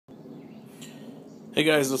Hey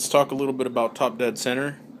guys, let's talk a little bit about top dead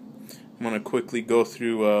center. I'm going to quickly go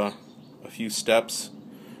through a few steps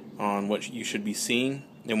on what you should be seeing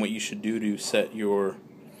and what you should do to set your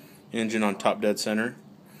engine on top dead center.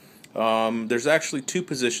 There's actually two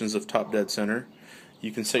positions of top dead center.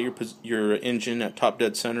 You can set your engine at top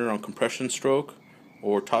dead center on compression stroke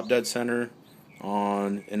or top dead center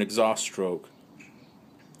on an exhaust stroke.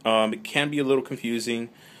 It can be a little confusing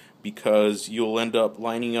because you'll end up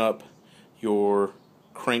lining up your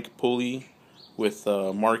crank pulley with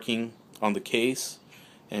marking on the case,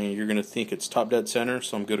 and you're going to think it's top dead center,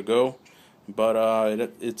 so I'm good to go. But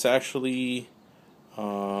it's actually, you're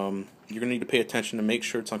going to need to pay attention to make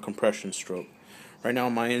sure it's on compression stroke. Right now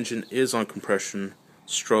my engine is on compression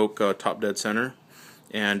stroke top dead center,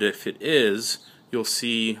 and if it is, you'll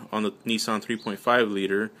see on the Nissan 3.5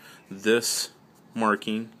 liter this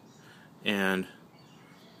marking and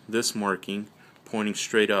this marking pointing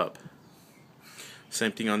straight up.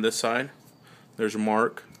 Same thing on this side. There's a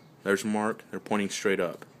mark, there's a mark, they're pointing straight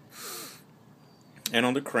up. And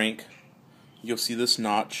on the crank, you'll see this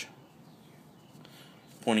notch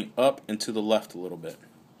pointing up and to the left a little bit.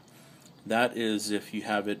 That is if you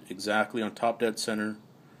have it exactly on top dead center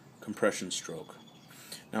compression stroke.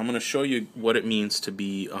 Now I'm going to show you what it means to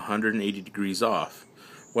be 180 degrees off.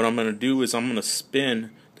 What I'm going to do is I'm going to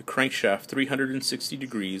spin the crankshaft 360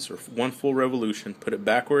 degrees, or one full revolution, put it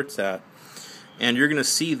back where it's at, and you're going to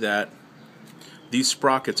see that these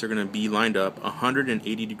sprockets are going to be lined up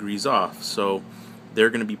 180 degrees off, so they're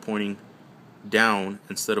going to be pointing down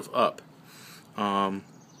instead of up.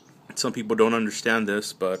 Some people don't understand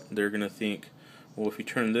this, but they're going to think, well, if you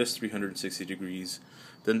turn this 360 degrees,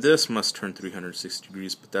 then this must turn 360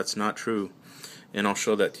 degrees, but that's not true, and I'll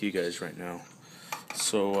show that to you guys right now.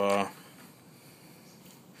 So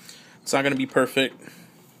it's not going to be perfect.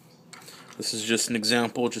 This is just an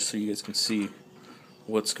example, just so you guys can see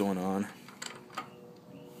what's going on.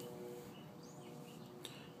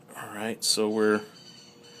 Alright, so we're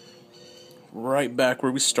right back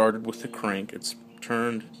where we started with the crank. It's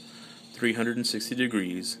turned 360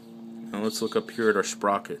 degrees. Now let's look up here at our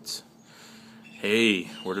sprockets. Hey,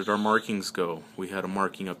 where did our markings go? We had a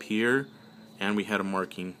marking up here, and we had a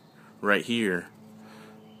marking right here.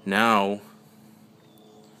 Now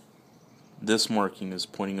this marking is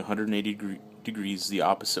pointing 180 degrees the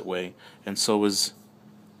opposite way, and so is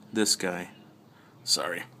this guy.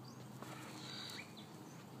 Sorry.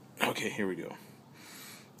 Okay, here we go.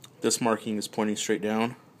 This marking is pointing straight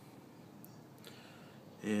down,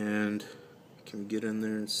 and can we get in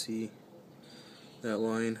there and see that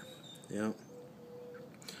line? Yeah.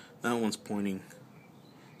 That one's pointing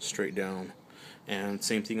straight down. And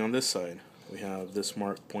same thing on this side. We have this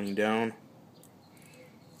mark pointing down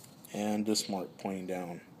and this mark pointing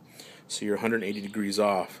down. So you're 180 degrees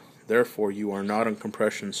off. Therefore, you are not on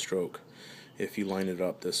compression stroke if you line it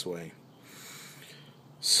up this way.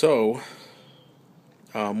 So,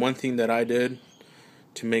 one thing that I did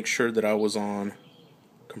to make sure that I was on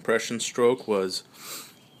compression stroke was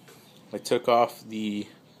I took off the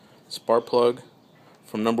spark plug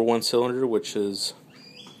from number 1 cylinder, which is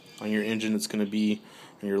on your engine. It's going to be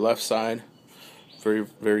on your left side,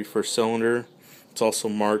 very first cylinder. It's also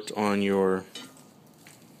marked on your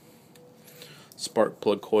spark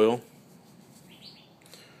plug coil.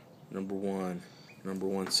 Number one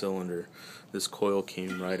cylinder. This coil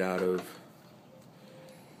came right out of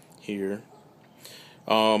here.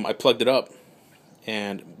 I plugged it up,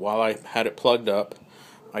 and while I had it plugged up,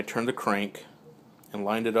 I turned the crank and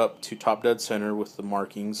lined it up to top dead center with the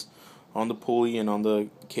markings on the pulley and on the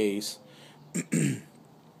case.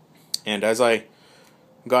 And as I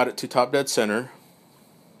got it to top dead center,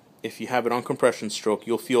 if you have it on compression stroke,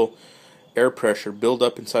 you'll feel air pressure build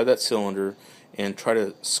up inside that cylinder and try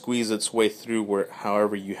to squeeze its way through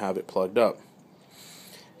however you have it plugged up.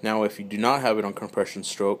 Now if you do not have it on compression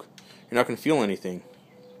stroke, you're not going to feel anything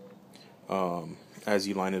as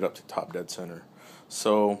you line it up to top dead center.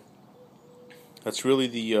 So that's really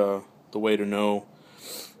the way to know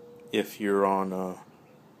if you're on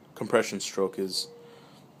compression stroke, is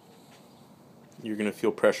you're going to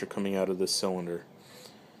feel pressure coming out of this cylinder.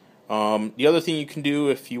 The other thing you can do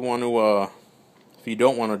if you want to, if you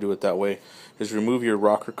don't want to do it that way, is remove your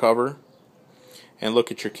rocker cover and look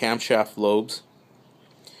at your camshaft lobes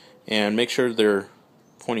and make sure they're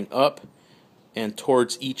pointing up and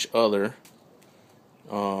towards each other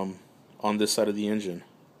on this side of the engine.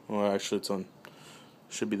 Well, actually,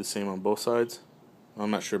 should be the same on both sides.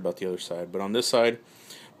 I'm not sure about the other side, but on this side,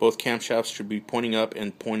 both camshafts should be pointing up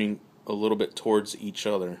and pointing a little bit towards each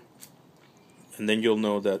other. And then you'll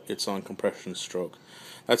know that it's on compression stroke.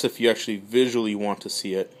 That's if you actually visually want to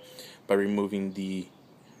see it. by removing the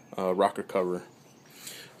rocker cover.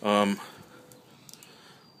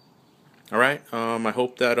 Alright, I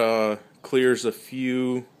hope that clears a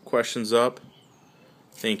few questions up.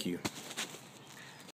 Thank you.